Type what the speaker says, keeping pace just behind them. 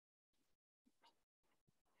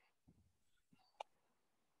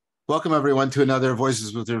Welcome, everyone, to another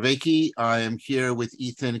Voices with Vervaeke. I am here with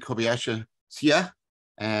Ethan Kobayashi-Hsieh,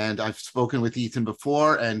 and I've spoken with Ethan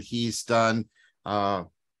before, and he's done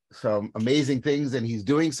some amazing things, and he's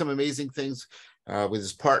doing some amazing things with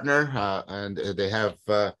his partner, and they have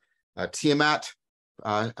Tiamat,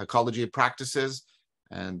 Ecology of Practices,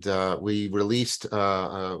 and we released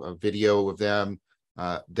a video of them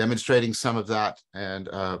demonstrating some of that, and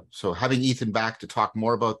so having Ethan back to talk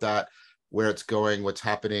more about that, where it's going, what's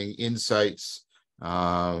happening, insights,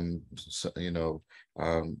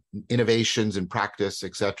 innovations in practice,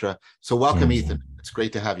 etc. So welcome, Ethan. It's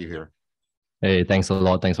great to have you here. Hey, thanks a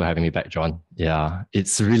lot. Thanks for having me back, John. Yeah,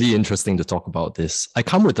 it's really interesting to talk about this. I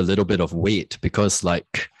come with a little bit of weight because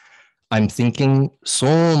I'm thinking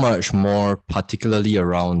so much more particularly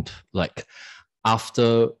around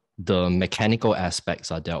after the mechanical aspects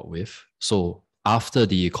are dealt with. So after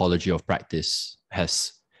the ecology of practice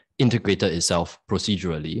has integrated itself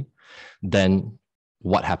procedurally, then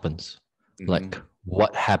what happens?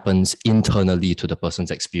 What happens internally to the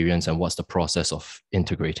person's experience, and what's the process of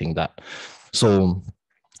integrating that? So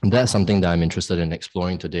that's something that I'm interested in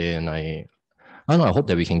exploring today. And I don't know, I hope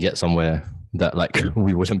that we can get somewhere that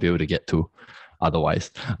we wouldn't be able to get to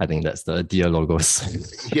otherwise. I think that's the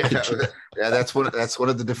dialogos. yeah, that's one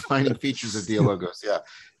of the defining features of dialogos. Yeah.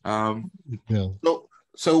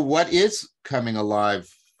 So what is coming alive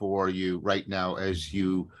for you right now as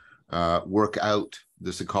you work out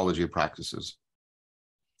this ecology of practices?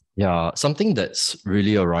 Yeah, something that's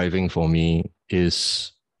really arriving for me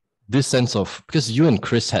is this sense of, because you and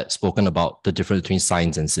Chris had spoken about the difference between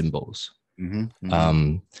signs and symbols. And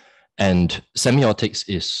semiotics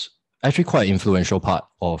is actually quite an influential part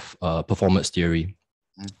of performance theory.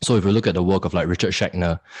 So if we look at the work of Richard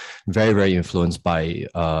Schechner, very, very influenced by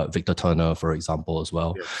Victor Turner, for example, as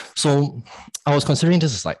well. Yeah. So I was considering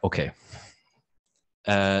this as okay,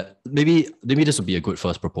 maybe this would be a good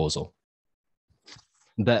first proposal.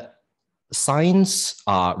 That signs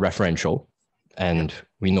are referential, and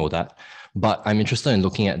we know that. But I'm interested in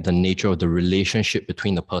looking at the nature of the relationship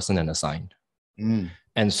between the person and a sign.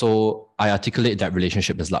 And so I articulate that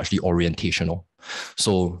relationship as largely orientational.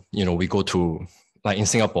 So, we go to, in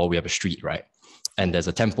Singapore, we have a street, right? And there's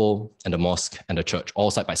a temple and a mosque and a church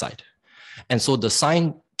all side by side. And so the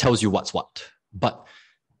sign tells you what's what. But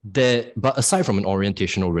aside from an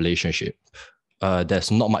orientational relationship,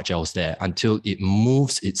 there's not much else there until it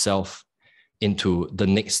moves itself into the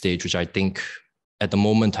next stage, which I think at the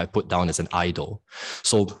moment I put down as an idol.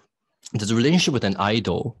 So there's a relationship with an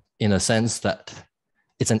idol in a sense that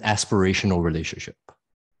it's an aspirational relationship.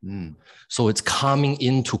 So it's coming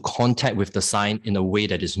into contact with the sign in a way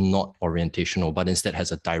that is not orientational, but instead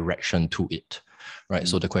has a direction to it, right?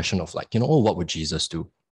 So the question of what would Jesus do,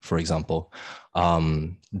 for example?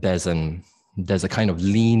 There's a kind of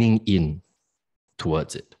leaning in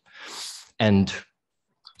towards it. And,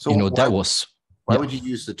 so why would you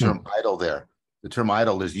use the term idol there? The term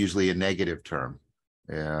idol is usually a negative term,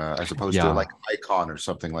 as opposed to icon or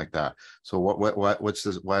something like that. So what's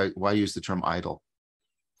this? Why use the term idol?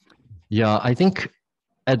 Yeah, I think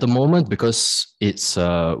at the moment, because it's we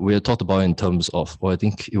are talked about in terms of, I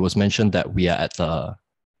think it was mentioned that we are at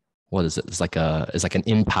what is it? It's like an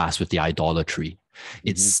impasse with the idolatry.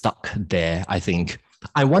 It's stuck there. I think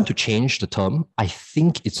I want to change the term. I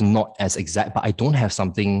think it's not as exact, but I don't have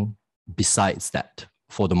something besides that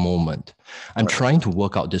for the moment. I'm trying to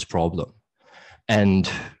work out this problem,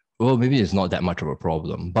 and maybe it's not that much of a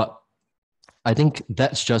problem, but I think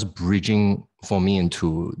that's just bridging for me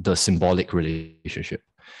into the symbolic relationship.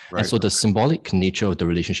 And so the symbolic nature of the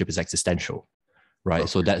relationship is existential, right?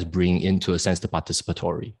 So that's bringing into a sense the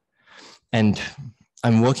participatory. And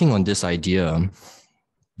I'm working on this idea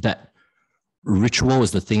that ritual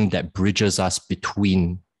is the thing that bridges us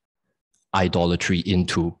between idolatry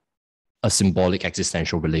into a symbolic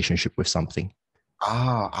existential relationship with something.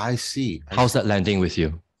 I see. How's that landing with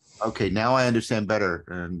you? Okay, now I understand better.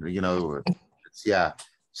 And yeah.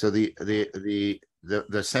 So the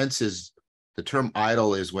sense is, the term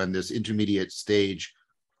idol is when this intermediate stage,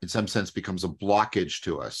 in some sense, becomes a blockage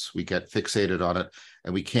to us. We get fixated on it,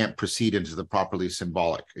 and we can't proceed into the properly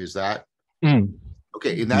symbolic. Is that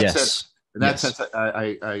okay? In that sense,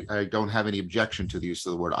 I don't have any objection to the use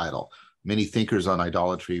of the word idol. Many thinkers on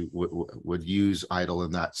idolatry would use idol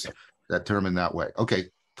in that term in that way. Okay,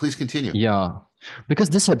 please continue. Yeah, because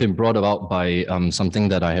this had been brought about by something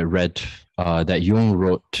that I had read that Jung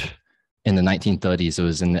wrote in the 1930s. It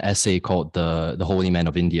was an essay called The Holy Man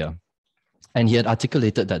of India. And he had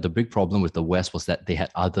articulated that the big problem with the West was that they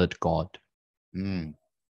had othered God. And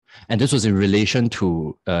this was in relation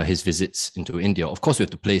to his visits into India. Of course, we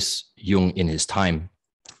have to place Jung in his time.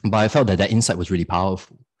 But I felt that that insight was really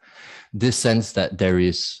powerful. This sense that there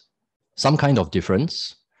is some kind of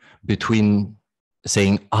difference between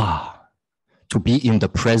saying, to be in the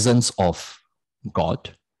presence of God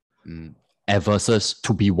versus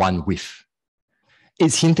to be one with.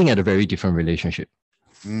 It's hinting at a very different relationship.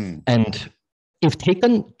 And if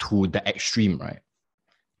taken to the extreme, right,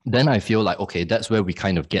 then I feel like, okay, that's where we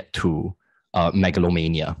kind of get to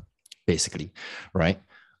megalomania, basically, right?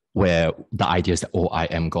 Where the idea is that, oh, I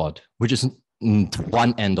am God, which is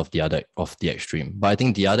one end of the extreme. But I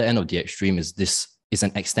think the other end of the extreme is this is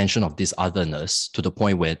an extension of this otherness to the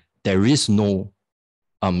point where there is no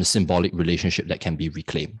symbolic relationship that can be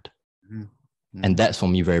reclaimed. And that's for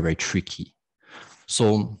me very, very tricky.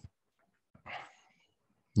 So,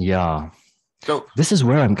 yeah. So this is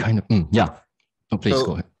where I'm kind of, please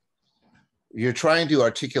go ahead. You're trying to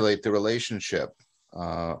articulate the relationship.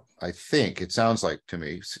 I think it sounds like to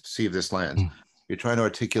me, see if this lands. You're trying to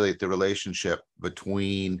articulate the relationship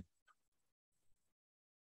between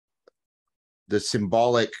the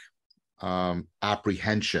symbolic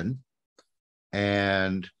apprehension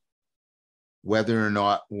and whether or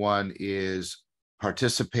not one is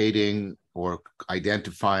participating or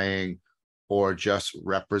identifying or just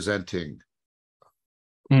representing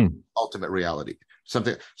ultimate reality.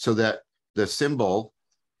 Something so that the symbol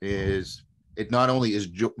is, it not only is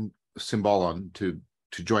symbolon to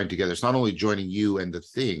join together, it's not only joining you and the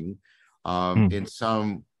thing in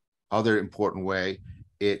some other important way,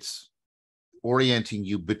 it's orienting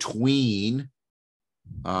you between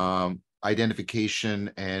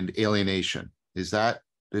identification and alienation. Is that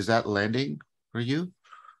landing for you?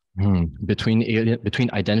 Between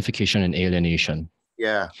identification and alienation.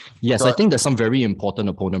 Yeah. Yes, so I think there's some very important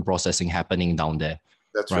opponent processing happening down there.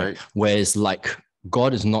 That's right. Where it's like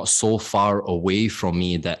God is not so far away from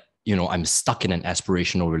me that, you know, I'm stuck in an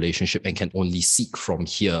aspirational relationship and can only seek from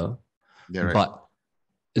here. Yeah, right. But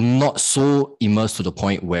not so immersed to the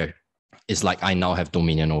point where it's like I now have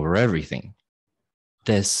dominion over everything.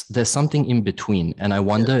 There's something in between. And I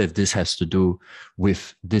wonder if this has to do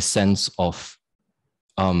with this sense of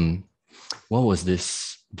what was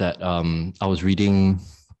this that I was reading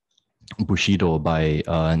Bushido by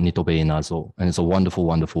Nitobe Inazo, and it's a wonderful,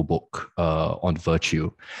 wonderful book on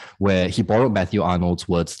virtue, where he borrowed Matthew Arnold's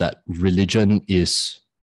words that religion is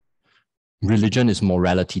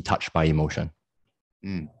morality touched by emotion.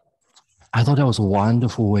 I thought that was a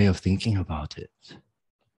wonderful way of thinking about it.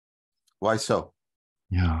 Why so?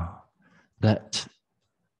 Yeah, that.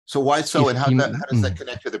 So why so, and how does that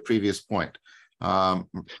connect to the previous point?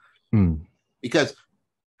 Because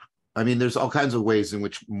I mean, there's all kinds of ways in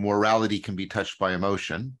which morality can be touched by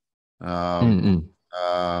emotion. You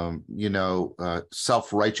know,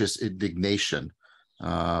 self-righteous indignation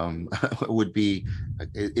would be,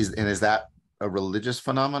 is that a religious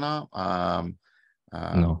phenomenon?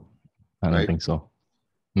 No, I don't think so.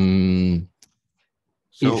 It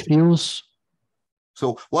feels.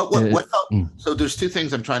 So what felt, so there's two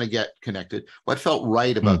things I'm trying to get connected. What felt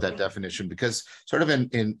right about that definition? Because sort of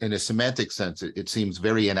in a semantic sense, it seems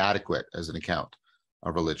very inadequate as an account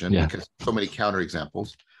of religion because so many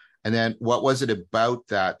counterexamples. And then what was it about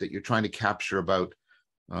that you're trying to capture about,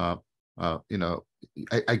 you know,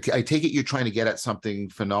 I take it you're trying to get at something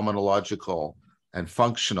phenomenological and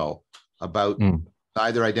functional about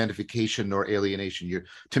neither identification nor alienation.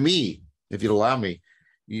 To me, if you'd allow me,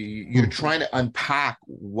 you're trying to unpack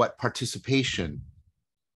what participation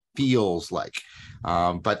feels like,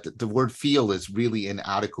 but the word "feel" is really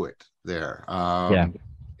inadequate there.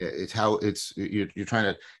 It's how you're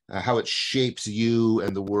trying to how it shapes you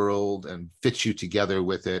and the world and fits you together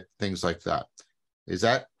with it, things like that. Is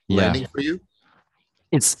that landing for you?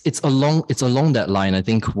 It's along that line. I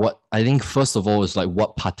think first of all is like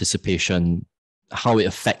what participation, how it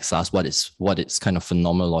affects us, what its kind of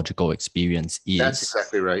phenomenological experience is. That's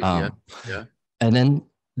exactly right. Yeah. And then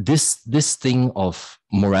this thing of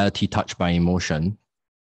morality touched by emotion,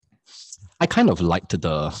 I kind of liked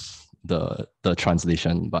the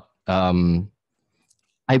translation, but I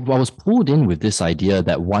was pulled in with this idea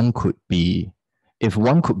that if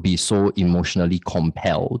one could be so emotionally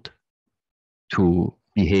compelled to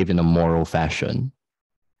behave in a moral fashion,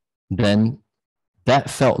 then that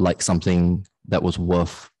felt like something that was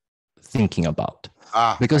worth thinking about.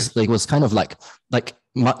 Because it was kind of like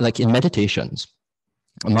in Meditations,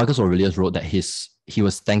 Marcus Aurelius wrote that he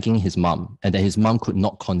was thanking his mom and that his mom could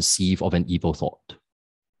not conceive of an evil thought.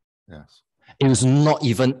 Yes. It was not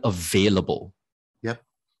even available. Yep.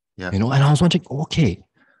 Yeah. You know, and I was wondering, okay,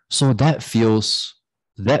 so that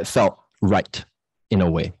felt right in a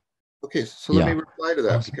way. Okay, so let me reply to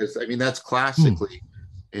that, because I mean that's classically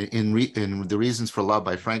in the Reasons for Love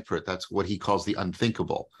by Frankfurt, that's what he calls the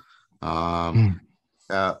unthinkable. Um,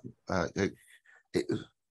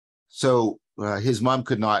 so his mom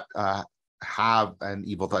could not have an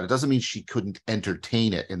evil thought. It doesn't mean she couldn't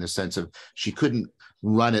entertain it in the sense of she couldn't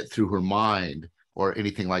run it through her mind or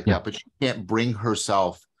anything like that, but she can't bring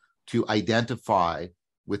herself to identify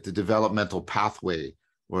with the developmental pathway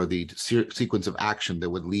or the sequence of action that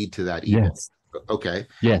would lead to that evil. Yes. Okay.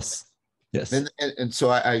 Yes. Yes. And so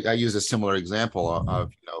I use a similar example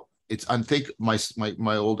of, you know, it's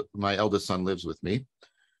my eldest son lives with me,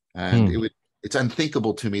 and it's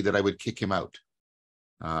unthinkable to me that I would kick him out.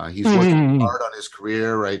 He's working hard on his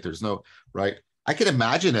career, right? There's no right. I can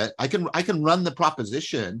imagine it. I can run the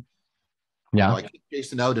proposition. Yeah. You know, I can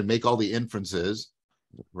Jason out and make all the inferences,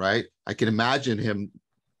 right? I can imagine him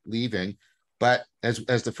leaving, but as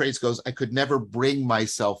the phrase goes, I could never bring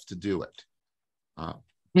myself to do it.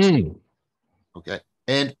 Okay,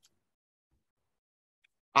 and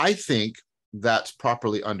I think that's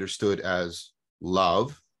properly understood as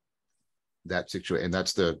love. That situation, and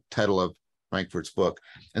that's the title of Frankfurt's book.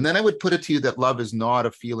 And then I would put it to you that love is not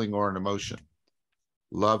a feeling or an emotion.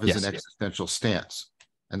 Love is an existential stance.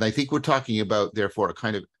 And I think we're talking about, therefore, a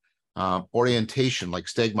kind of orientation, like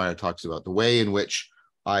Stegmaier talks about, the way in which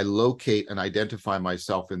I locate and identify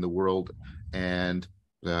myself in the world, and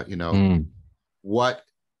you know,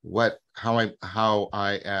 how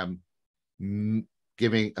I am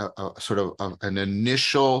giving a sort of an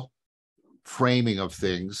initial framing of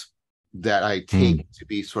things that I take to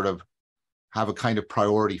be sort of have a kind of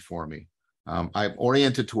priority for me. I'm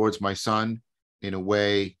oriented towards my son in a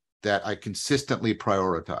way that I consistently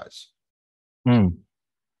prioritize. Well,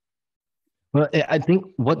 I think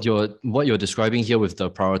what you're describing here with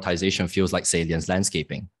the prioritization feels like salience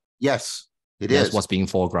landscaping. Yes, it That's is. what's being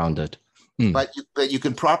foregrounded. But you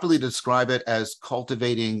can properly describe it as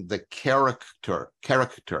cultivating the character.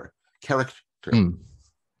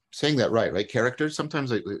 Saying that right? Character.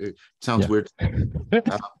 Sometimes it sounds weird.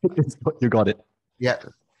 You got it. Yeah,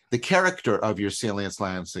 the character of your salience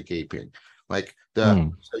landscaping, like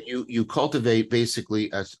so you cultivate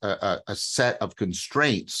basically a set of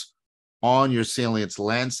constraints on your salience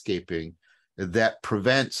landscaping that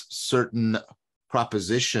prevents certain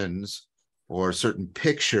propositions or certain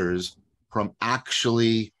pictures from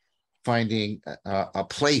actually finding a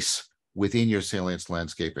place within your salience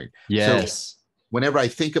landscaping. Yes. So whenever I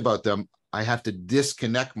think about them, I have to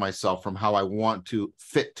disconnect myself from how I want to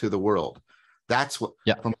fit to the world. That's what,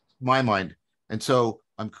 from my mind. And so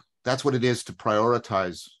that's what it is to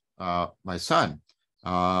prioritize my son.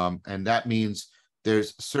 And that means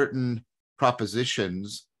there's certain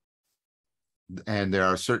propositions and there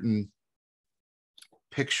are certain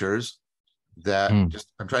pictures that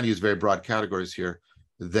I'm trying to use very broad categories here,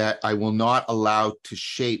 that I will not allow to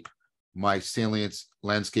shape my salience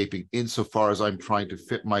landscaping insofar as I'm trying to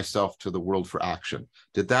fit myself to the world for action.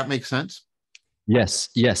 Did that make sense? Yes.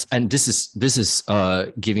 And this is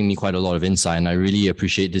giving me quite a lot of insight, and I really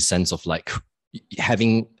appreciate this sense of like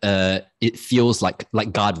having it feels like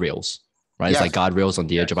guardrails, right? Yes. It's like guardrails on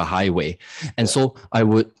the edge of a highway. And so I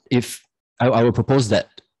would propose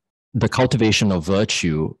that the cultivation of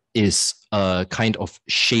virtue is a kind of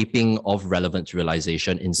shaping of relevant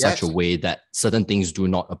realization in such a way that certain things do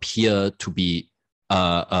not appear to be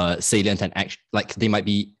salient and act like they might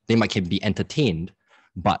can be entertained,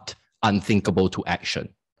 but unthinkable to action.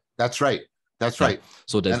 That's right. Right.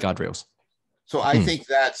 So there's guardrails. So I think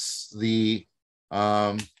that's the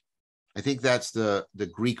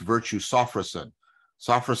Greek virtue sophroson.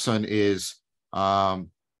 Sophroson is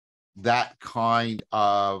that kind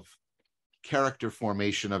of character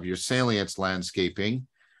formation of your salience landscaping,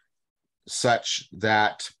 such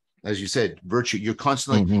that, as you said, virtue, you're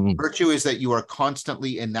constantly virtue is that you are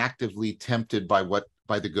constantly and actively tempted by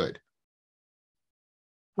the good.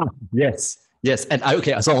 Yes. And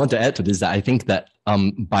so I want to add to this that I think that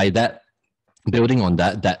by that, building on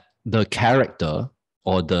that the character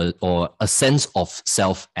or a sense of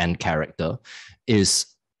self and character is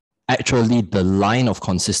actually the line of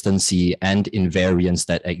consistency and invariance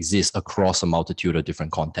that exists across a multitude of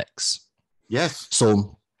different contexts. Yes.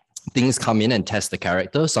 So things come in and test the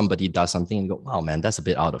character. Somebody does something and you go, wow, man, that's a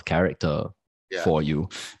bit out of character for you,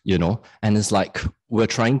 you know? And it's like, we're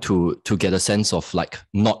trying to get a sense of like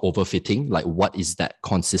not overfitting, like what is that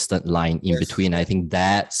consistent line in between? I think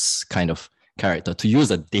that's kind of character, to use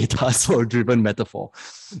a data sort of driven metaphor.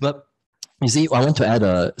 But you see, I want to add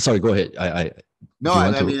sorry, go ahead.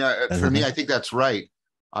 For me, I think that's right.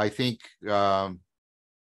 I think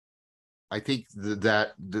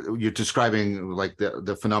that you're describing like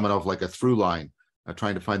the phenomenon of like a through line,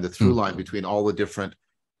 trying to find the through line between all the different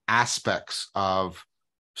aspects of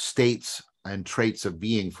states and traits of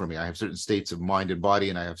being for me. I have certain states of mind and body,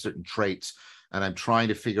 and I have certain traits, and I'm trying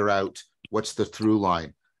to figure out what's the through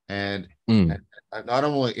line. And not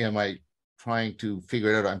only am I trying to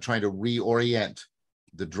figure it out, I'm trying to reorient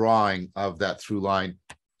the drawing of that through line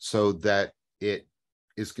so that it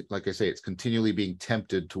is, like I say, it's continually being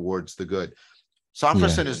tempted towards the good.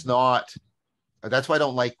 Sofferson is not, that's why I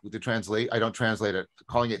don't like the translate. I don't translate it.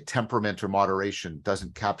 Calling it temperament or moderation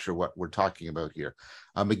doesn't capture what we're talking about here.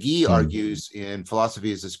 McGee argues in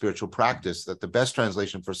Philosophy as a Spiritual Practice that the best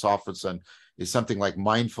translation for Sofferson is something like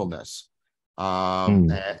mindfulness.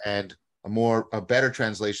 And a better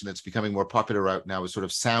translation that's becoming more popular right now is sort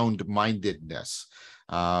of sound-mindedness,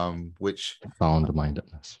 which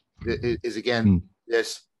sound-mindedness is again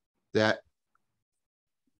this, that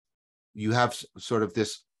you have sort of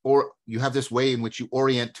this, or you have this way in which you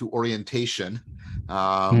orient to orientation,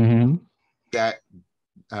 that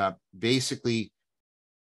basically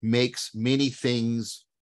makes many things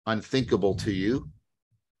unthinkable to you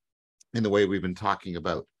in the way we've been talking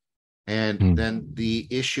about. And then the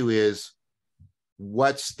issue is,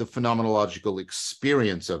 what's the phenomenological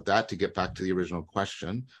experience of that, to get back to the original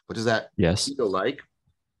question? What does that feel like?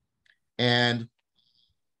 And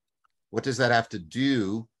what does that have to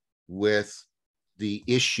do with the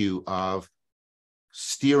issue of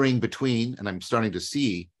steering between, and I'm starting to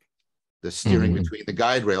see the steering between the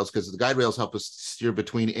guide rails, because the guide rails help us steer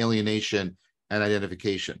between alienation and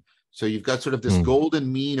identification. So you've got sort of this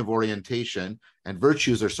golden mean of orientation, and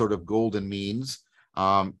virtues are sort of golden means.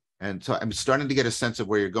 And so I'm starting to get a sense of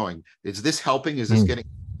where you're going. Is this helping? Is this getting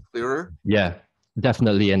clearer? Yeah,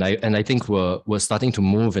 definitely. And I think we're starting to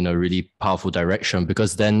move in a really powerful direction,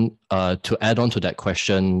 because then to add on to that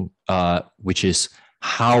question, which is,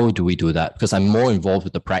 how do we do that? Because I'm more involved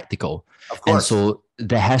with the practical. Of course. And so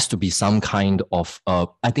there has to be some kind of,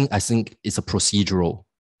 I think it's a procedural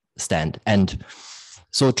stand. And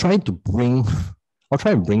so I'll try and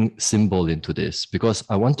bring symbol into this, because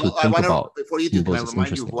I want to think about. Before you do, can I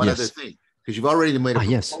remind you of one other thing? Because you've already made a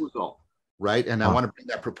proposal, right? And I want to bring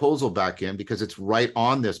that proposal back in, because it's right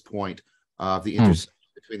on this point of the intersection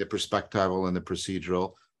between the perspectival and the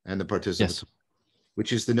procedural and the participatory,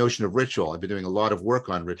 which is the notion of ritual. I've been doing a lot of work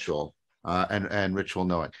on ritual and ritual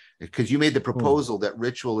knowing, because you made the proposal that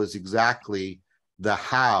ritual is exactly the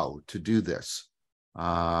how to do this,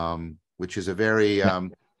 which is a very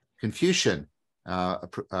Confucian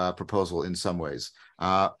proposal in some ways.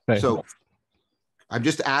 So I'm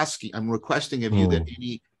just asking, I'm requesting of you that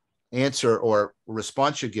any answer or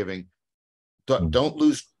response you're giving, don't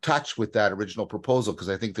lose touch with that original proposal, because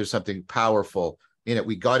I think there's something powerful in it.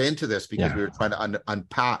 We got into this because we were trying to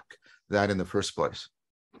unpack that in the first place.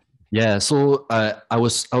 Yeah, so I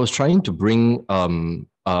was trying to bring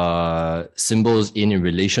symbols in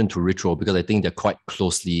relation to ritual, because I think they're quite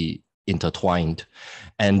closely intertwined.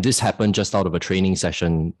 And this happened just out of a training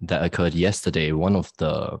session that occurred yesterday. One of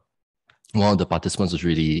the participants was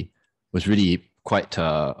really quite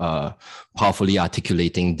powerfully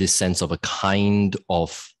articulating this sense of a kind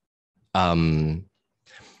of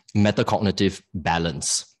metacognitive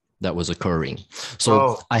balance that was occurring.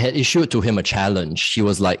 So I had issued to him a challenge. He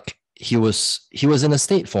was like, he was in a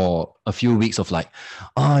state for a few weeks of like,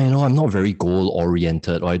 I'm not very goal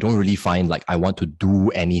oriented, or I don't really find like I want to do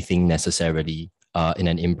anything necessarily in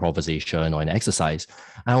an improvisation or an exercise.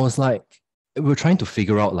 And I was like, we're trying to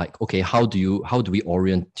figure out like, okay, how do we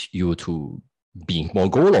orient you to being more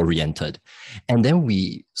goal oriented? And then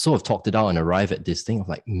we sort of talked it out and arrived at this thing of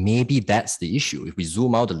like, maybe that's the issue. If we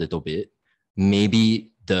zoom out a little bit,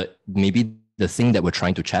 maybe the thing that we're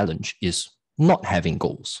trying to challenge is not having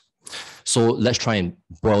goals. So let's try and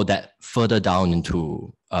boil that further down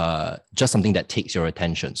into just something that takes your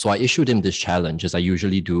attention. So I issued him this challenge, as I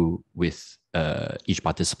usually do with each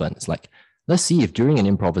participant. It's like, let's see if during an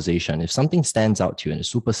improvisation, if something stands out to you and is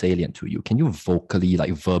super salient to you, can you vocally,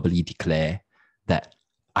 like verbally declare that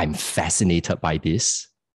I'm fascinated by this,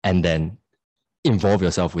 and then involve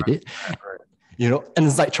yourself with it? And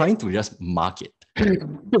it's like trying to just mark it.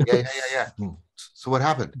 Yeah. So what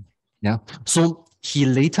happened? Yeah. So he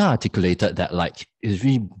later articulated that like it's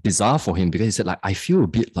really bizarre for him, because he said like, I feel a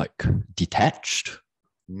bit like detached,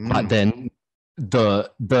 but then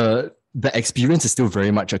the experience is still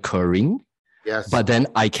very much occurring. Yes. But then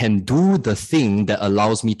I can do the thing that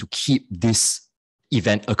allows me to keep this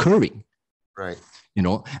event occurring. Right.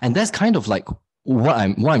 And that's kind of like what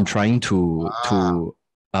I'm trying to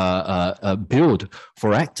build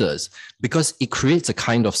for actors, because it creates a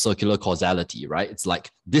kind of circular causality, right? It's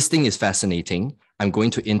like, this thing is fascinating, I'm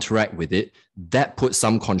going to interact with it. That puts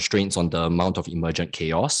some constraints on the amount of emergent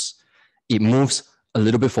chaos. It moves a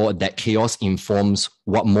little bit forward, that chaos informs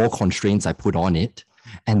what more constraints I put on it.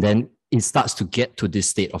 And then it starts to get to this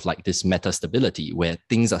state of like this meta stability where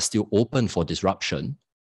things are still open for disruption,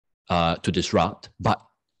 to disrupt, but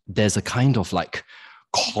there's a kind of like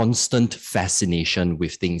constant fascination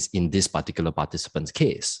with things in this particular participant's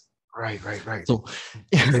case. Right. So,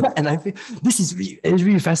 and I think this is it's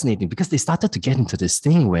really fascinating because they started to get into this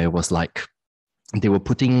thing where it was like they were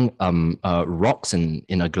putting rocks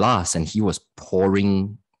in a glass, and he was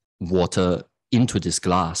pouring water into this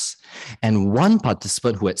glass. And one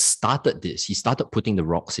participant who had started this, he started putting the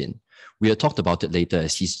rocks in. We had talked about it later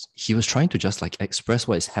as he was trying to just like express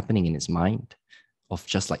what is happening in his mind, of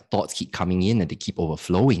just like thoughts keep coming in and they keep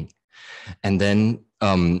overflowing. And then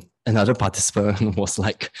another participant was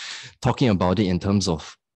like talking about it in terms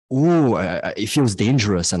of, oh, it feels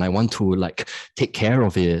dangerous and I want to like take care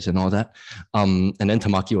of it and all that. And then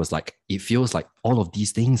Tamaki was like, it feels like all of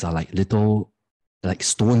these things are like little like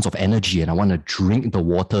stones of energy and I want to drink the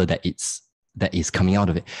water that is coming out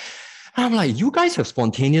of it. And I'm like, you guys have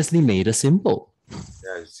spontaneously made a symbol.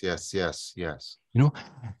 Yes. You know,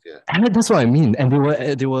 and that's what I mean. And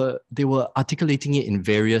they were articulating it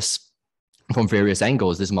from various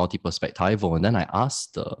angles, this multi-perspectival. And then I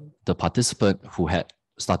asked the participant who had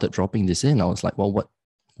started dropping this in, I was like, well,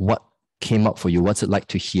 what came up for you? What's it like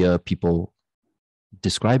to hear people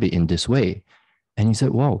describe it in this way? And he said,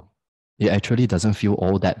 wow, it actually doesn't feel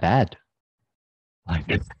all that bad.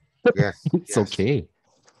 Like, it's okay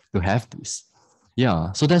to have this.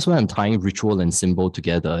 Yeah. So that's why I'm tying ritual and symbol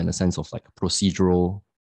together in a sense of like a procedural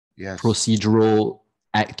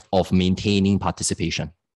act of maintaining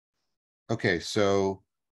participation. Okay, so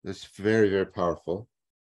that's very, very powerful.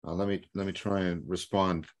 Let me try and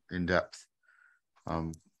respond in depth.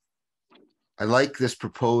 I like this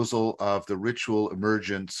proposal of the ritual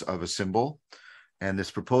emergence of a symbol, and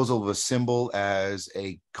this proposal of a symbol as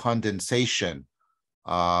a condensation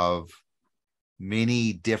of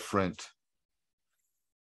many different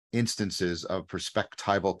instances of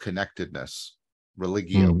perspectival connectedness,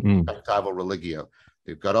 religio, perspectival religio.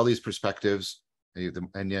 They've got all these perspectives,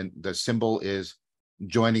 and then the symbol is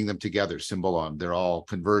joining them together, symbolon. They're all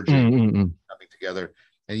converging, coming together,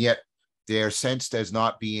 and yet they are sensed as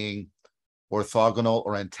not being orthogonal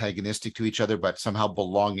or antagonistic to each other, but somehow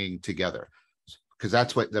belonging together. Because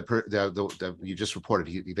that's what the you just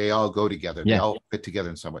reported. They all go together. Yeah. They all fit together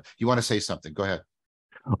in some way. You want to say something? Go ahead.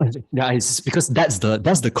 Yeah, it's because that's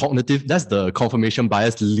the confirmation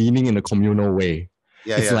bias leaning in a communal way.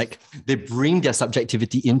 Yeah, it's like they bring their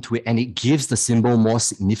subjectivity into it and it gives the symbol more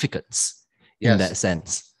significance in that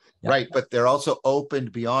sense. Yeah. Right, but they're also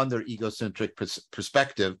opened beyond their egocentric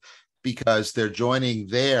perspective because they're joining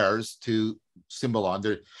theirs to symbolon.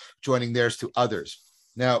 They're joining theirs to others.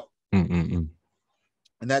 Now,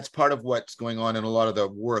 and that's part of what's going on in a lot of the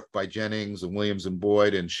work by Jennings and Williams and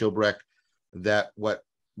Boyd and Schilbrecht, that what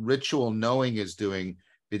ritual knowing is doing,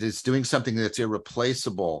 it is doing something that's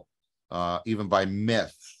irreplaceable, even by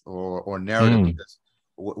myth or narrative, because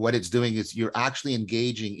what it's doing is you're actually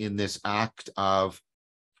engaging in this act of,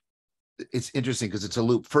 it's interesting because it's a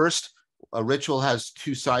loop. First, a ritual has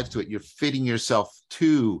two sides to it. You're fitting yourself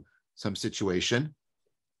to some situation,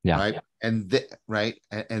 right? And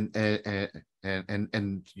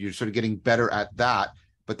and you're sort of getting better at that.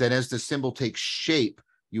 But then as the symbol takes shape,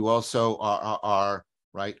 you also are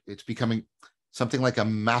right. It's becoming something like a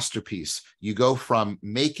masterpiece. You go from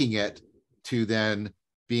making it to then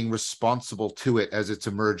being responsible to it as it's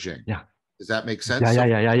emerging. Yeah. Does that make sense?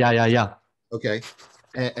 Yeah. Okay.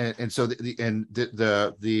 And so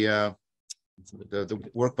the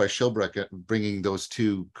work by Schilbrecht bringing those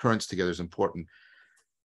two currents together is important.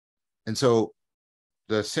 And so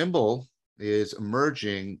the symbol is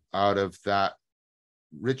emerging out of that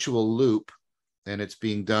ritual loop, and it's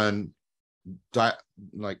being done done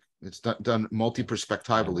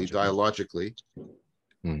multi-perspectivally, dialogically.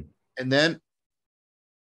 And then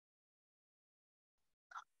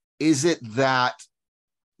is it that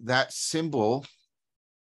symbol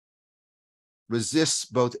resists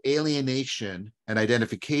both alienation and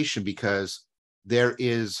identification because there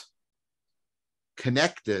is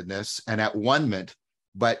connectedness and at one-ment,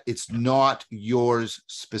 but it's not yours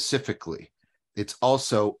specifically. It's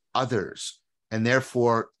also others. And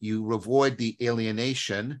therefore you avoid the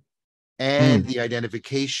alienation and the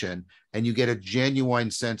identification, and you get a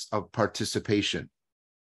genuine sense of participation.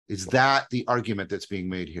 Is that the argument that's being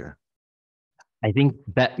made here? I think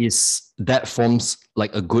that forms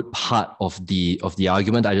like a good part of the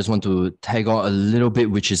argument. I just want to tag on a little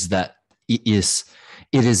bit, which is that it is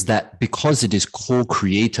that because it is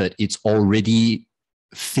co-created, it's already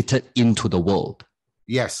fitted into the world.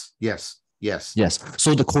 Yes. Yes. Yes.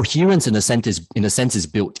 So the coherence in a sense is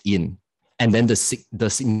built in, and then the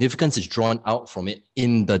significance is drawn out from it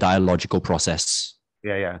in the dialogical process.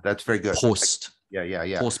 Yeah. That's very good. Post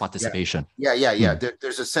participation. Yeah.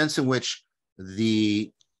 There's a sense in which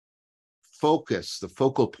the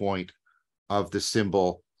focal point of the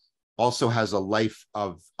symbol also has a life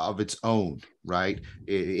of its own, right?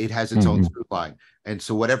 It has its own through line, and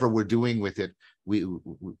so whatever we're doing with it,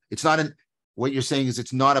 it's not an. What you're saying is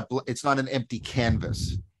it's not an empty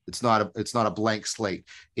canvas. It's not a blank slate.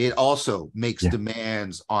 It also makes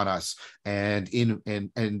demands on us and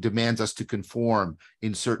demands us to conform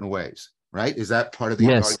in certain ways, right? Is that part of the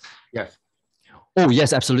yes? Yes. Oh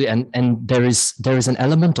yes, absolutely. And there is an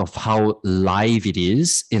element of how live it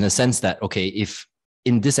is, in a sense that, okay, if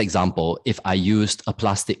in this example, if I used a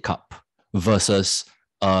plastic cup versus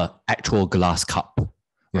a actual glass cup,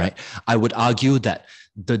 right? I would argue that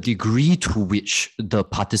the degree to which the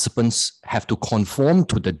participants have to conform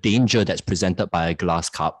to the danger that's presented by a glass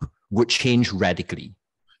cup would change radically.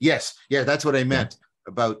 Yes. Yeah, that's what I meant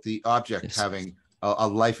about the object having a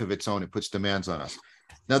life of its own. It puts demands on us.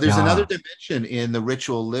 Now, there's another dimension in the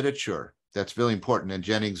ritual literature that's really important, and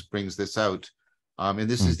Jennings brings this out, and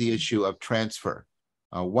this is the issue of transfer.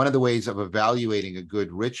 One of the ways of evaluating a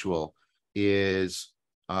good ritual is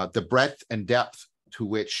the breadth and depth to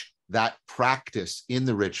which that practice in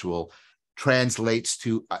the ritual translates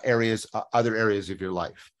to other areas of your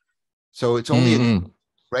life. So it's only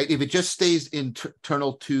right? If it just stays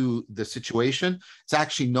internal to the situation, it's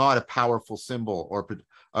actually not a powerful symbol or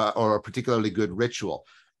a particularly good ritual.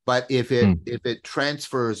 But if it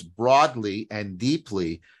transfers broadly and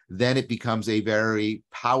deeply, then it becomes a very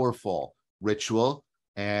powerful ritual,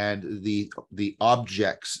 and the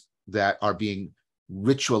objects that are being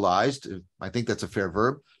ritualized, I think that's a fair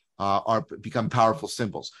verb, become powerful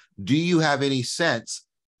symbols. Do you have any sense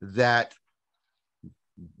that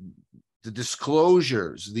the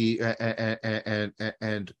disclosures,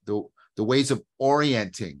 and the ways of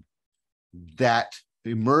orienting that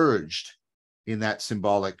emerged in that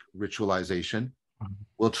symbolic ritualization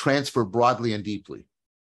will transfer broadly and deeply?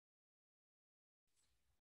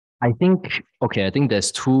 I think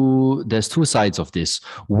there's two sides of this.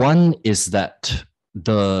 One is that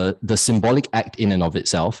the symbolic act in and of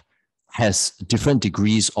itself has different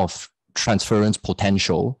degrees of transference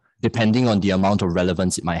potential depending on the amount of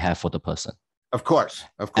relevance it might have for the person. Of course.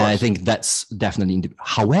 And I think that's definitely.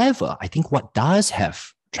 However, I think what does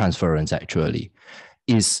have transference actually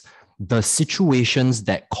is the situations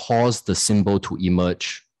that cause the symbol to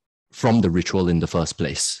emerge from the ritual in the first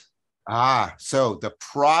place. So the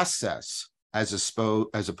process, as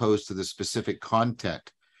opposed to the specific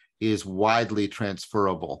content, is widely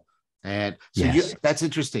transferable. And so that's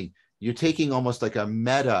interesting. You're taking almost like a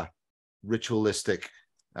meta ritualistic,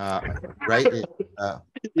 right?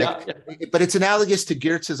 But it's analogous to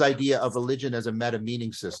Geertz's idea of religion as a meta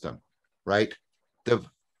meaning system, right? I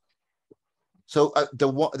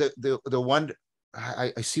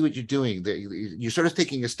see what you're doing. You're sort of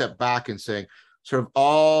taking a step back and saying, sort of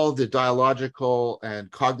all the dialogical and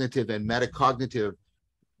cognitive and metacognitive,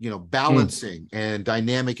 balancing and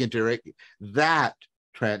dynamic interaction, that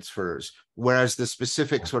transfers. Whereas the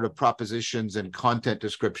specific sort of propositions and content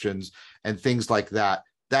descriptions and things like that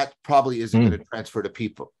probably isn't going to transfer to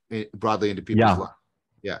people broadly into people's lives.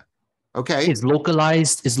 Yeah. Okay. It's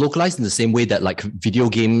localized in the same way that like video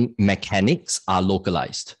game mechanics are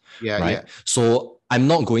localized. Yeah. Right. Yeah. So I'm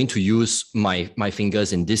not going to use my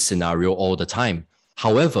fingers in this scenario all the time.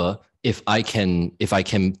 However, if I can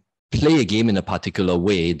play a game in a particular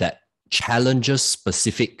way that challenges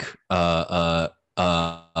specific how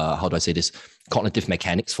do I say this, cognitive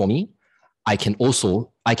mechanics for me, I can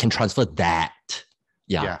transfer that.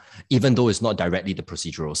 Even though it's not directly the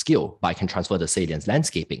procedural skill, but I can transfer the salience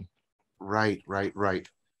landscaping. Right.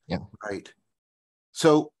 Yeah. Right.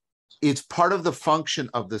 So it's part of the function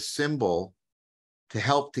of the symbol to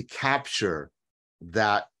help to capture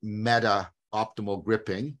that meta optimal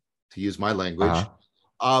gripping, to use my language,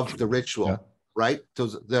 of the ritual, right? So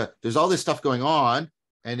there's all this stuff going on,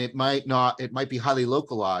 and it might be highly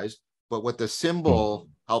localized, but what the symbol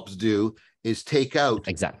helps do is take out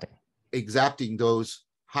exacting those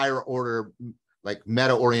higher order, like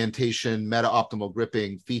meta orientation, meta optimal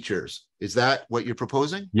gripping features. Is that what you're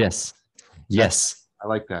proposing? Yes. I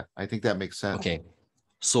like that. I think that makes sense. Okay.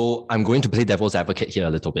 So I'm going to play devil's advocate here a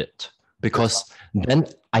little bit, because then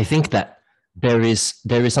I think that there is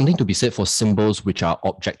something to be said for symbols which are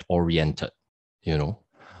object oriented,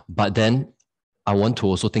 but then I want to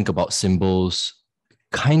also think about symbols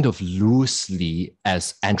kind of loosely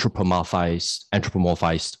as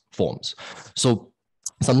anthropomorphized forms. So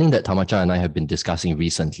something that Tamacha and I have been discussing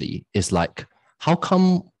recently is like, how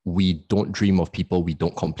come we don't dream of people we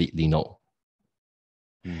don't completely know?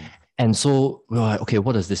 And so we're like, okay,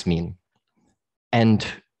 what does this mean? And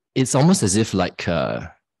it's almost as if like,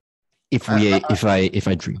 if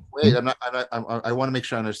I dream. Wait, I want to make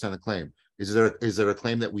sure I understand the claim. Is there a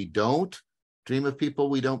claim that we don't dream of people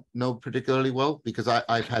we don't know particularly well? Because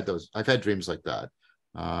I've had those. I've had dreams like that.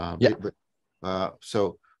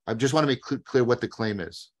 So I just want to make clear what the claim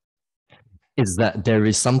is. Is that there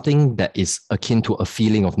is something that is akin to a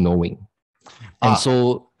feeling of knowing. And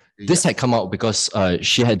so this had come out because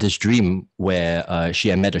she had this dream where she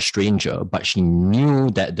had met a stranger, but she knew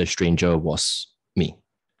that the stranger was me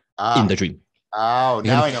in the dream. Oh,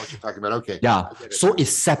 now I know what you're talking about. Okay. Yeah. So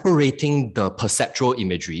it's separating the perceptual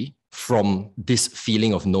imagery from this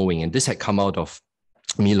feeling of knowing. And this had come out of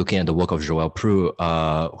me looking at the work of Joëlle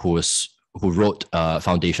Proust, who wrote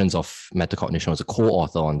Foundations of Metacognition, was a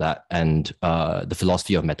co-author on that, and the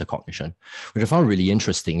philosophy of metacognition. What I found really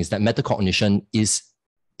interesting is that metacognition is,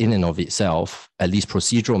 in and of itself, at least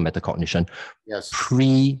procedural metacognition,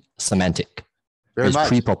 pre-semantic. It's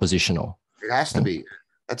pre-propositional. It has to be.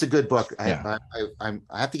 That's a good book. I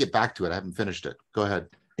have to get back to it. I haven't finished it. Go ahead.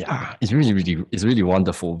 Yeah, it's really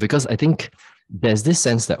wonderful, because I think there's this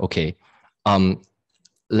sense that, okay,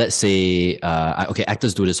 let's say,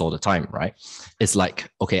 actors do this all the time, right? It's like,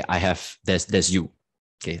 okay, there's you,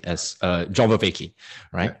 okay, as John Vervaeke,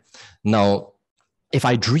 right? Now, if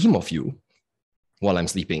I dream of you while I'm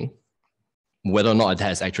sleeping, whether or not that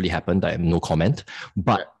has actually happened, I have no comment.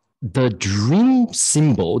 But the dream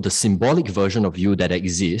symbol, the symbolic version of you that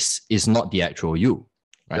exists, is not the actual you,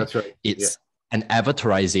 right? That's right. It's an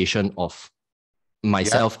avatarization of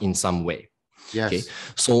myself in some way. Yes. Okay.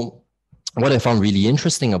 So what I found really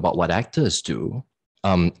interesting about what actors do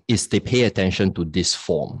is they pay attention to this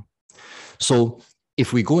form. So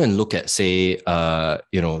if we go and look at, say,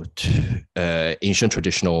 ancient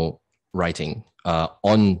traditional writing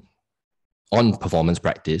on performance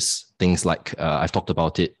practice, things like, I've talked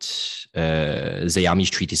about it, Zeami's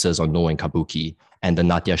treatises on No and Kabuki and the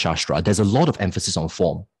Natya Shastra, there's a lot of emphasis on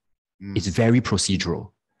form. It's very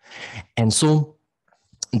procedural. And so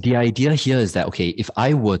the idea here is that, okay, if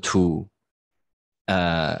I were to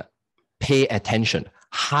pay attention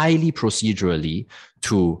highly procedurally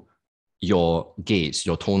to your gaze,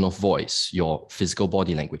 your tone of voice, your physical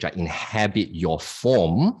body language, I inhabit your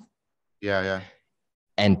form.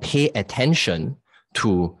 And pay attention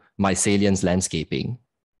to my salience landscaping,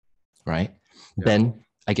 right? Then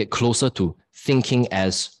I get closer to thinking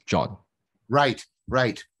as John. Right.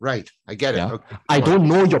 I get it. Yeah? Okay. I don't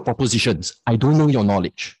know your propositions. I don't know your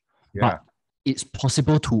knowledge. But it's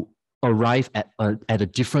possible to arrive at a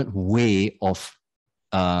different way of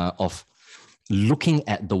looking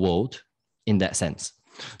at the world in that sense.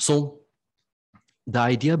 So the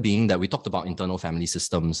idea being that we talked about internal family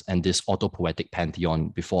systems and this autopoetic pantheon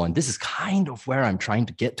before, and this is kind of where I'm trying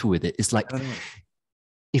to get to with it. It's like,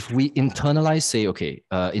 if we internalize, say,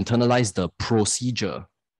 internalize the procedure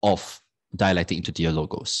of dialectic into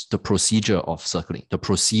dialogos, the procedure of circling, the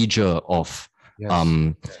procedure of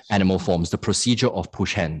animal forms, the procedure of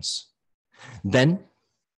push hands, then,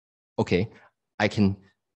 okay, I can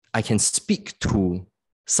speak to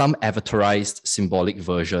some avatarized symbolic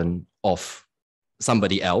version of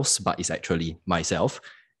somebody else, but it's actually myself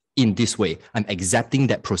in this way. I'm accepting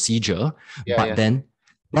that procedure, then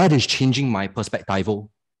that is changing my perspectival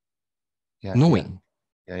knowing.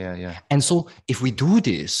 And so if we do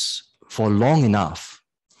this for long enough,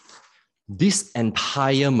 this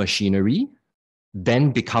entire machinery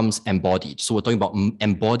then becomes embodied. So we're talking about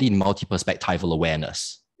embodied multi-perspectival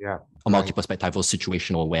awareness, or multi-perspectival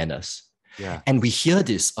situational awareness. And we hear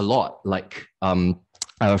this a lot, like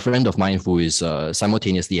a friend of mine who is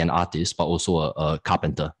simultaneously an artist, but also a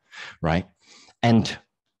carpenter, right? And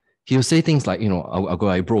he'll say things like, I'll go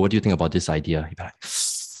like, bro, what do you think about this idea? He'll be like,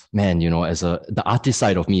 man, as the artist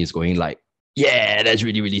side of me is going like, yeah, that's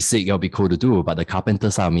really, really sick. It'll be cool to do. But the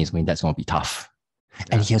carpenter side of me is going, that's going to be tough.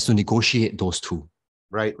 And he has to negotiate those two.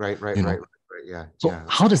 Right. Yeah. So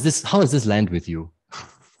how does this land with you?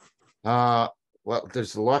 Well,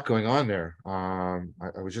 there's a lot going on there. I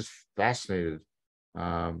was just fascinated.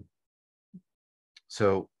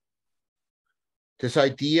 So this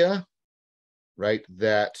idea, right,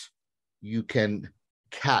 that you can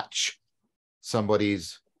catch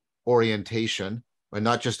somebody's orientation, and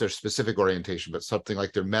not just their specific orientation, but something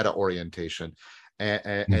like their meta orientation,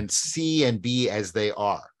 and see and be as they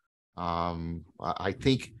are. I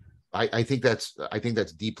think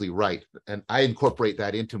that's deeply right, and I incorporate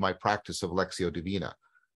that into my practice of Lectio Divina.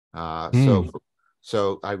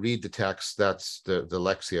 So I read the text, that's the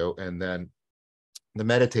Lexio, and then the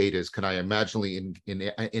meditate is, can I imaginally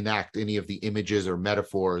enact any of the images or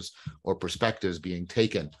metaphors or perspectives being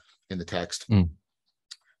taken in the text? Mm.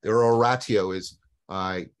 The oratio is,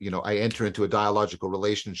 I enter into a dialogical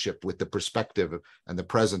relationship with the perspective and the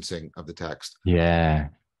presencing of the text. Yeah.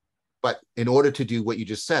 But in order to do what you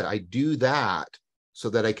just said, I do that so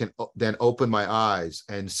that I can then open my eyes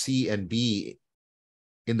and see and be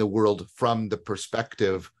in the world from the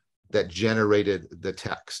perspective that generated the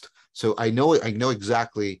text. So I know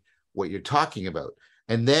exactly what you're talking about.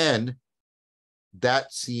 And then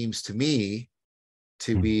that seems to me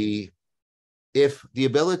to be, if the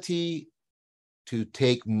ability to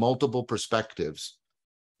take multiple perspectives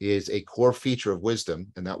is a core feature of wisdom,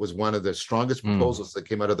 and that was one of the strongest proposals that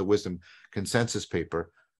came out of the wisdom consensus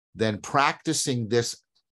paper, then practicing this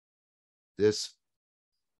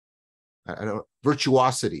I don't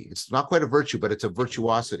virtuosity. It's not quite a virtue, but it's a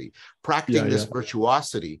virtuosity. Practicing this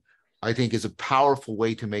virtuosity, I think, is a powerful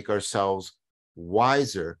way to make ourselves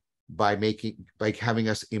wiser by having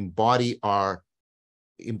us embody a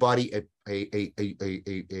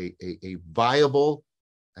viable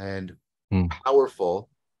and powerful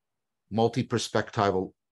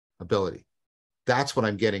multi-perspectival ability. That's what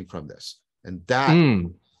I'm getting from this. And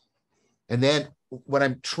and then what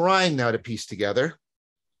I'm trying now to piece together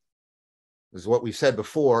is what we said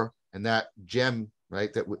before, and that gem,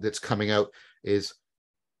 right, that's coming out is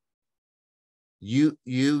you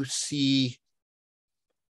see.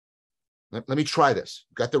 Let me try this.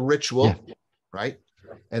 Got the ritual, right?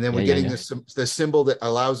 And then we're getting the symbol that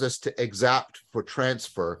allows us to exact for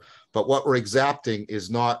transfer. But what we're exacting is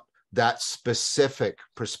not that specific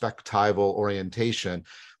perspectival orientation.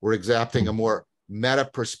 We're exacting a more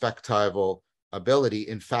meta-perspectival ability.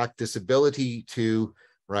 In fact, this ability to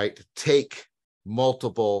take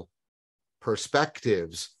multiple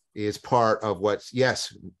perspectives is part of what's,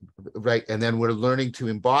 right. And then we're learning to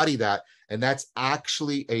embody that. And that's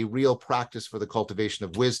actually a real practice for the cultivation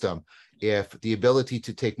of wisdom. If the ability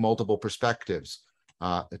to take multiple perspectives,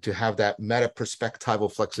 to have that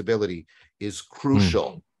meta-perspectival flexibility is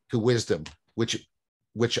crucial to wisdom, which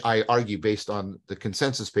I argue, based on the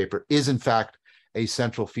consensus paper, is in fact a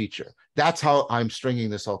central feature. That's how I'm stringing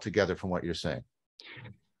this all together from what you're saying.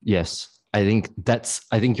 Yes, I think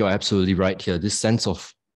you're absolutely right here. This sense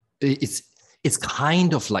of it's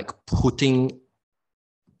kind of like putting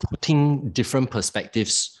different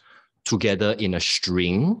perspectives together in a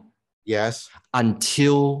string. Yes.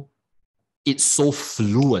 Until it's so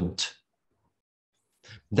fluent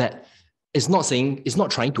that it's not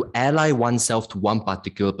trying to ally oneself to one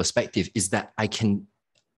particular perspective. Is that I can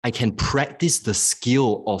practice the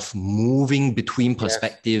skill of moving between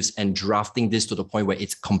perspectives and drafting this to the point where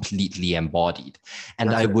it's completely embodied.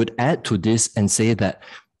 And I would add to this and say that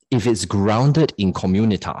if it's grounded in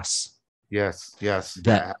communitas. Yes.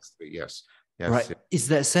 That, yes. Right. It's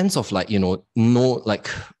that sense of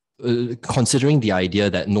considering the idea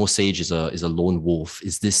that no sage is a lone wolf,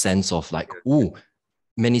 is this sense of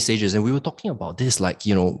many sages. And we were talking about this,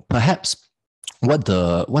 perhaps what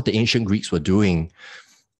the ancient Greeks were doing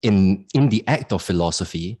in the act of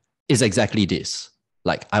philosophy is exactly this.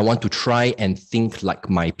 I want to try and think like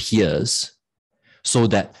my peers, so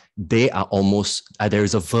that they are almost, there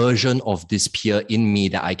is a version of this peer in me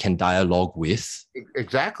that I can dialogue with.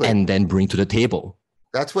 Exactly. And then bring to the table.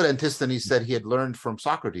 That's what Antisthenes said he had learned from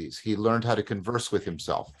Socrates. He learned how to converse with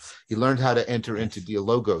himself. He learned how to enter into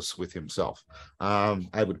dialogos with himself. That's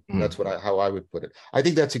how I would put it. I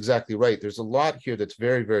think that's exactly right. There's a lot here that's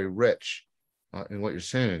very, very rich in what you're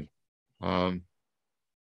saying. I'm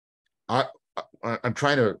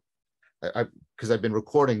trying to, because I've been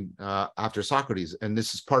recording after Socrates, and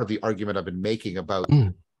this is part of the argument I've been making about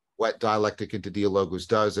what dialectic into dialogos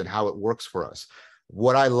does and how it works for us.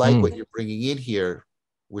 What I like what you're bringing in here,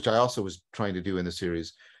 which I also was trying to do in the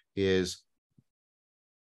series, is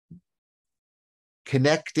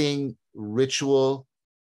connecting ritual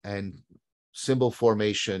and symbol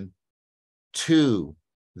formation to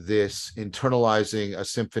this internalizing a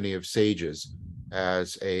symphony of sages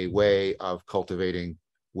as a way of cultivating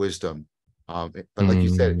wisdom. But like you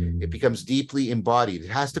said, it becomes deeply embodied. It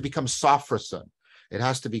has to become sophrosum. It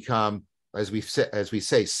has to become, as we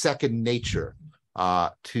say, second nature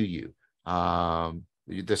to you.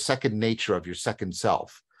 The second nature of your second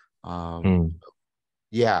self.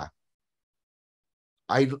 Yeah.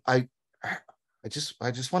 I just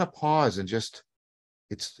want to pause and just,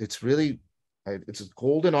 it's really, it's a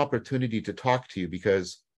golden opportunity to talk to you,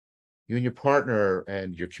 because you and your partner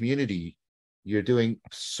and your community, you're doing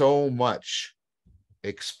so much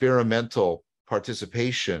experimental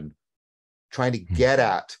participation trying to get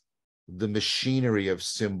at the machinery of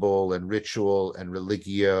symbol and ritual and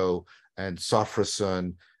religio and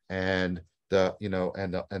sophrosone and the, you know,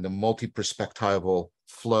 and the multi-perspectival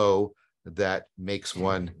flow that makes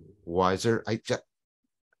one wiser.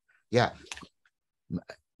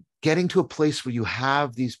 Getting to a place where you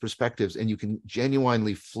have these perspectives and you can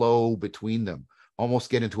genuinely flow between them,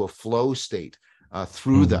 almost get into a flow state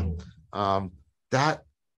through them.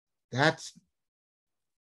 That's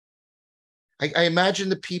I imagine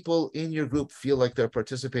the people in your group feel like they're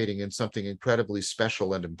participating in something incredibly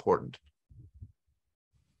special and important.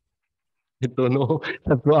 I don't know. I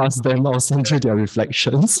have to ask them. I'll send you their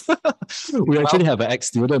reflections. We actually have an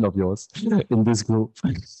ex-student of yours in this group.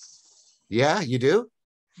 Yeah, you do?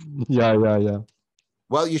 Yeah.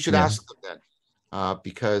 Well, you should ask them then,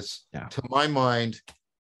 because to my mind,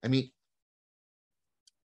 I mean,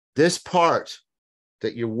 this part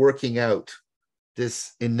that you're working out,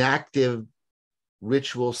 this inactive,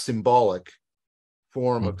 ritual, symbolic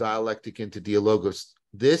form of dialectic into dialogos,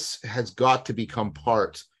 this has got to become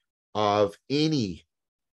part of any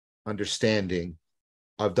understanding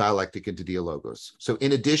of dialectic into dialogos. So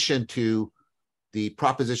in addition to the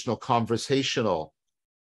propositional, conversational,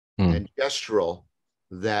 and gestural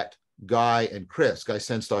that Guy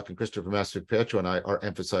Senstock and Christopher Mastropietro and I are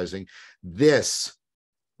emphasizing, this,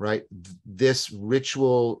 right, this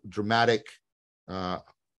ritual, dramatic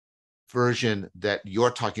version that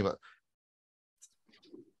you're talking about,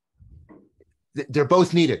 they're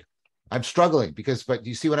both needed. I'm struggling but do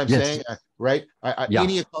you see what I'm saying? Right?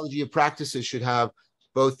 Any ecology of practices should have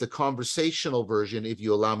both the conversational version, if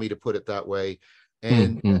you allow me to put it that way,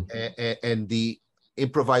 and the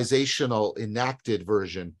improvisational enacted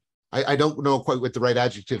version. I don't know quite what the right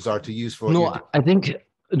adjectives are to use for it. I think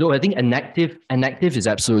enactive is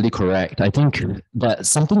absolutely correct. I think that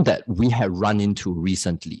something that we have run into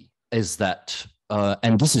recently is that,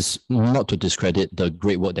 and this is not to discredit the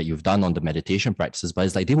great work that you've done on the meditation practices, but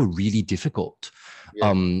it's like they were really difficult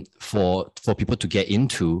for people to get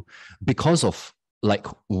into because of, like,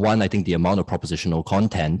 one, I think the amount of propositional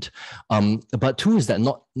content, but two is that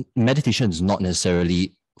meditation is not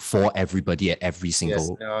necessarily for everybody at every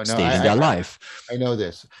single stage in their life. I know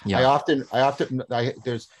this. I often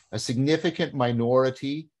there's a significant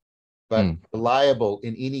minority, but reliable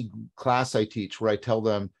in any class I teach where I tell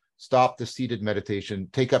them, stop the seated meditation,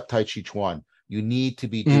 take up Tai Chi Chuan. You need to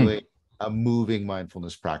be doing a moving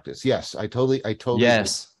mindfulness practice. Yes, I totally.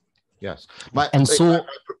 Yes. My sort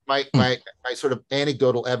of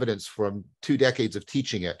anecdotal evidence from 2 decades of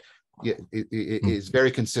teaching it is very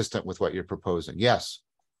consistent with what you're proposing. Yes.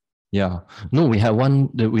 Yeah. No, we had one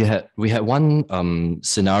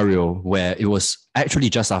scenario where it was actually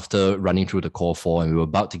just after running through the core 4 and we were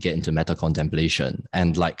about to get into meta contemplation,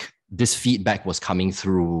 and like this feedback was coming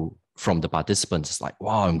through from the participants. It's like,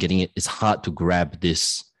 wow, I'm getting it. It's hard to grab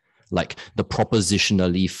this, like the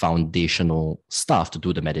propositionally foundational stuff to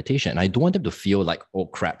do the meditation. And I don't want them to feel like, oh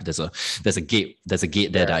crap, there's a gate there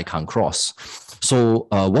that I can't cross. So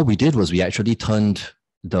what we did was we actually turned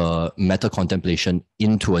the meta contemplation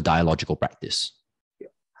into a dialogical practice.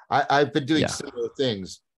 I've been doing similar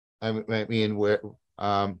things. I mean, where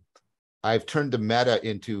I've turned the meta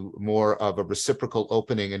into more of a reciprocal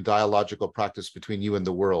opening and dialogical practice between you and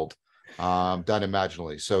the world, done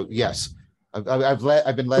imaginally. So yes, I've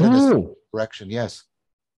been led in this direction. Yes.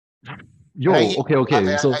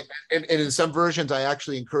 Okay. And in some versions, I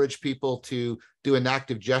actually encourage people to do an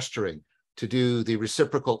active gesturing, to do the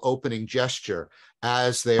reciprocal opening gesture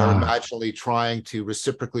as they are imaginally trying to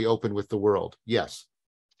reciprocally open with the world. Yes.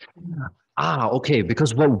 Okay.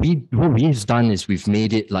 Because what we've done is we've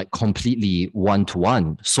made it like completely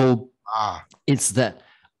one-to-one. So it's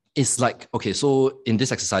like, okay, so in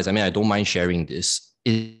this exercise, I mean, I don't mind sharing this.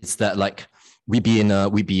 It's that like we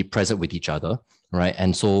be present with each other, right?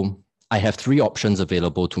 And so I have 3 options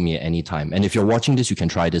available to me at any time. And if you're watching this, you can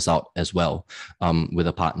try this out as well with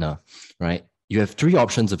a partner, right? You have 3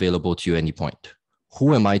 options available to you at any point.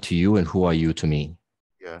 Who am I to you and who are you to me?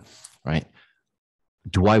 Yeah. Right?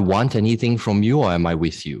 Do I want anything from you or am I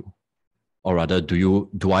with you? Or rather, do you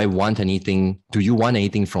want anything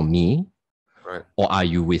from me? Right. Or are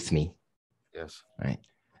you with me? Yes. Right.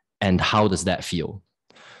 And how does that feel?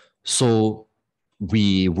 So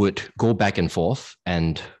we would go back and forth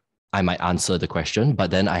and I might answer the question,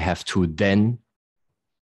 but then I have to then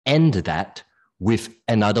end that with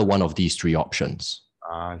another one of these 3 options.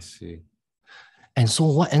 I see. And so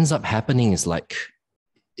what ends up happening is like,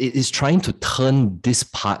 it is trying to turn this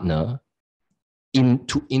partner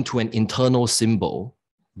into an internal symbol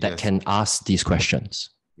that can ask these questions.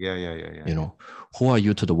 Yeah. You know, who are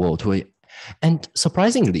you to the world? And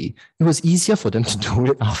surprisingly, it was easier for them to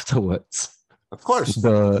do it afterwards. Of course,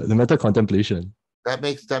 The meta contemplation. that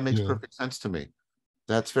makes perfect sense to me.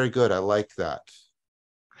 That's very good. I like that.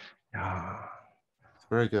 Yeah.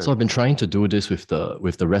 Very good. So I've been trying to do this with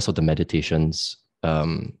the rest of the meditations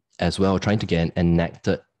as well, trying to get an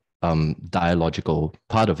enacted dialogical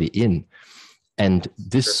part of it in. And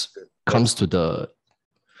this comes to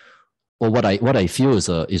what I feel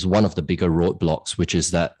is one of the bigger roadblocks, which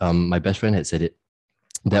is that my best friend had said it,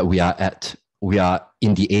 that we are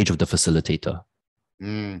in the age of the facilitator.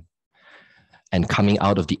 And coming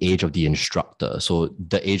out of the age of the instructor. So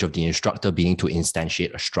the age of the instructor being to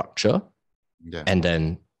instantiate a structure, and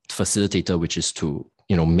then facilitator, which is to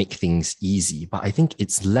make things easy. But I think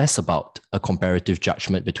it's less about a comparative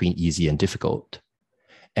judgment between easy and difficult,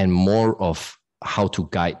 and more of how to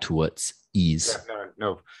guide towards ease.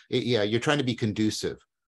 Yeah, you're trying to be conducive.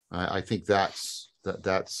 I think that's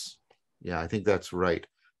I think that's right.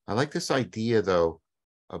 I like this idea though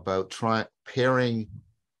about pairing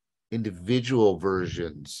individual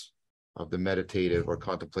versions of the meditative or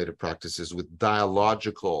contemplative practices with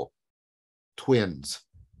dialogical twins,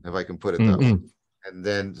 if I can put it that way. And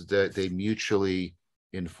then they mutually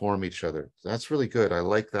inform each other. That's really good. I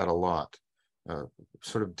like that a lot.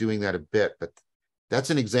 Sort of doing that a bit, but that's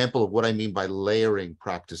an example of what I mean by layering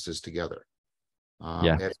practices together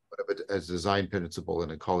as design principle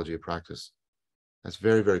and ecology of practice. That's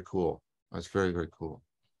very, very cool. That's very, very cool.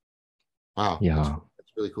 Wow. Yeah.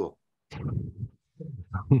 That's really cool.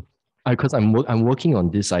 Because I'm working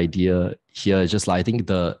on this idea here. It's just like, I think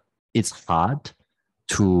it's hard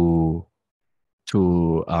to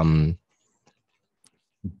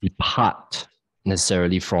depart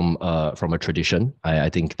necessarily from a tradition. I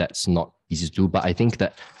think that's not easy to do, but I think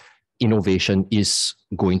that innovation is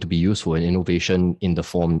going to be useful, and innovation in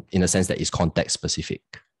a sense that is context specific.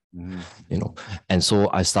 And so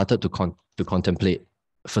I started to contemplate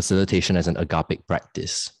facilitation as an agapic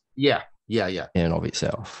practice. Yeah. In and of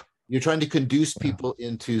itself. You're trying to conduce people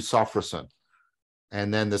into sophrosum,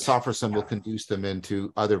 and then the sophrosum will conduce them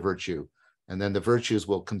into other virtue, and then the virtues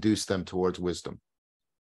will conduce them towards wisdom.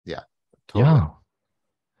 Yeah, totally. Yeah.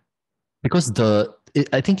 Because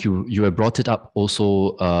I think you have brought it up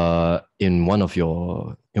also in one of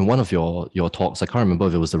your talks. I can't remember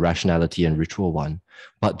if it was the rationality and ritual one,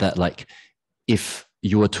 but that like if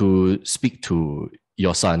you were to speak to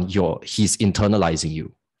your son, he's internalizing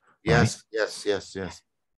you. Yes, right? Yes.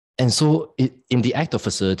 And so in the act of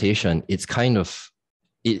facilitation, it's kind of,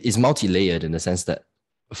 it is multi-layered in the sense that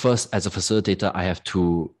first, as a facilitator, I have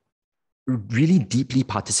to really deeply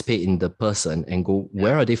participate in the person and go,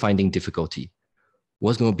 where are they finding difficulty?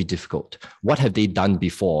 What's going to be difficult? What have they done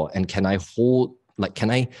before? And can I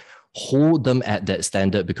hold them at that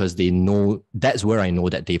standard, because they know that's where I know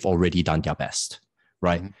that they've already done their best,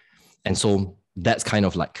 right? And so that's kind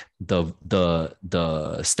of like the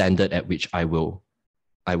standard at which I will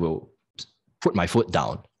put my foot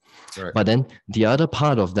down. Right. But then the other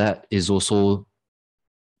part of that is also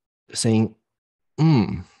saying,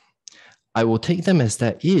 I will take them as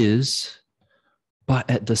that is, but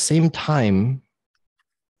at the same time,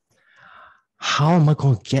 how am I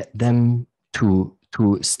going to get them to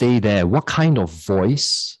stay there? What kind of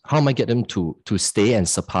voice? How am I get them to stay and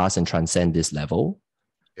surpass and transcend this level?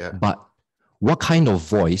 Yeah. But what kind of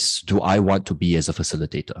voice do I want to be as a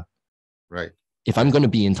facilitator? Right. If I'm going to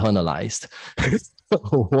be internalized,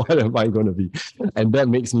 what am I going to be? And that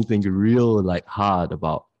makes me think real hard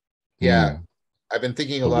about. Yeah. I've been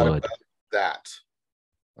thinking a lot about that.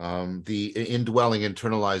 The indwelling,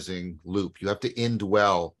 internalizing loop. You have to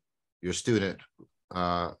indwell your student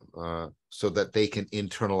so that they can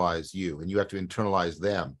internalize you, and you have to internalize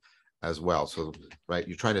them as well. So, right,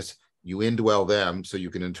 you indwell them so you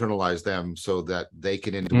can internalize them, so that they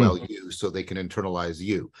can indwell you so they can internalize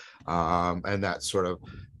you. And that's sort of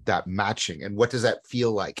that matching. And what does that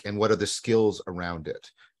feel like? And what are the skills around it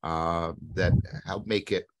that help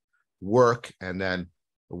make it work? And then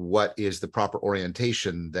what is the proper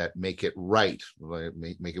orientation that make it right,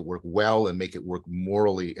 make it work well, and make it work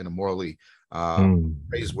morally in a morally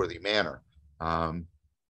praiseworthy manner?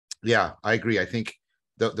 Yeah, I agree. I think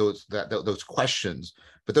those questions,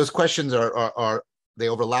 but those questions are they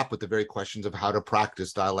overlap with the very questions of how to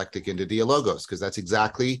practice dialectic into dialogos, because that's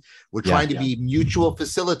exactly, we're trying to be mutual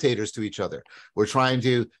facilitators to each other.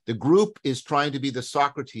 The group is trying to be the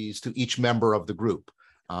Socrates to each member of the group.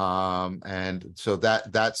 And so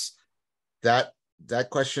that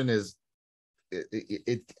question is,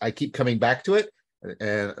 I keep coming back to it,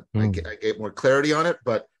 and I get more clarity on it,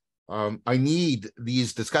 but I need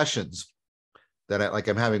these discussions that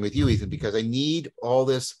I'm having with you, Ethan, because I need all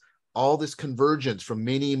this all this convergence from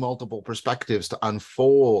many multiple perspectives to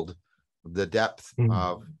unfold the depth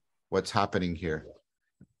of what's happening here.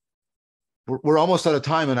 We're almost out of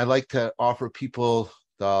time, and I'd like to offer people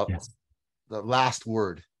the last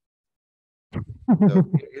word. So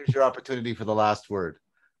here's your opportunity for the last word.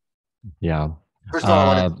 Yeah. First of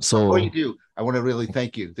all, before you do, I want to really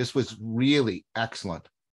thank you. This was really excellent.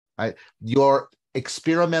 Your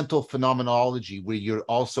experimental phenomenology, where you're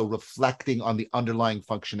also reflecting on the underlying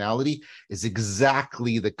functionality, is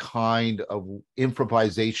exactly the kind of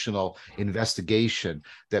improvisational investigation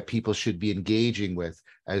that people should be engaging with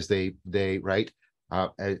as they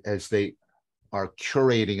as they are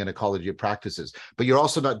curating an ecology of practices. But you're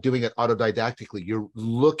also not doing it autodidactically. You're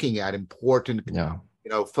looking at important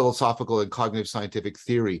philosophical and cognitive scientific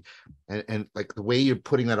theory, and like the way you're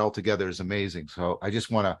putting that all together is amazing. So I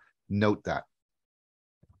just want to note that.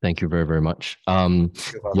 Thank you very, very much. I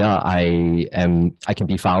can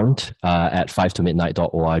be found at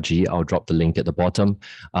 5tomidnight.org. I'll drop the link at the bottom.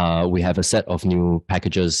 We have a set of new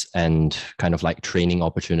packages and kind of like training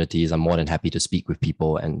opportunities. I'm more than happy to speak with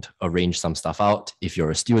people and arrange some stuff out. If you're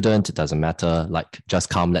a student, it doesn't matter. Like, just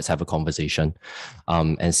come, let's have a conversation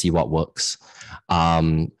and see what works.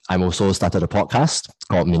 I'm also started a podcast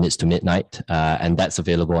called Minutes to Midnight, and that's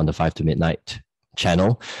available on the 5 to Midnight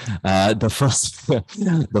channel.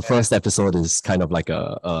 The first episode is kind of like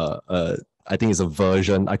I think it's a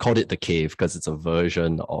version. I called it The Cave because it's a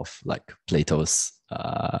version of like Plato's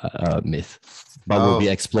myth. But we'll be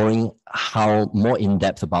exploring how more in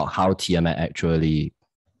depth about how Tiamat actually,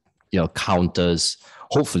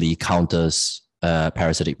 hopefully counters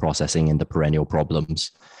parasitic processing and the perennial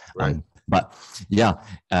problems. Right. But yeah,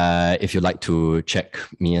 if you'd like to check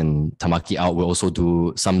me and Tamaki out, we'll also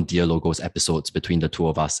do some Dear Logos episodes between the two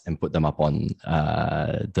of us and put them up on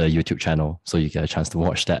the YouTube channel, so you get a chance to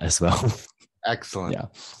watch that as well. Excellent. Yeah.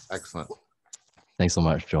 Excellent. Thanks so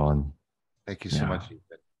much, John. Thank you so much.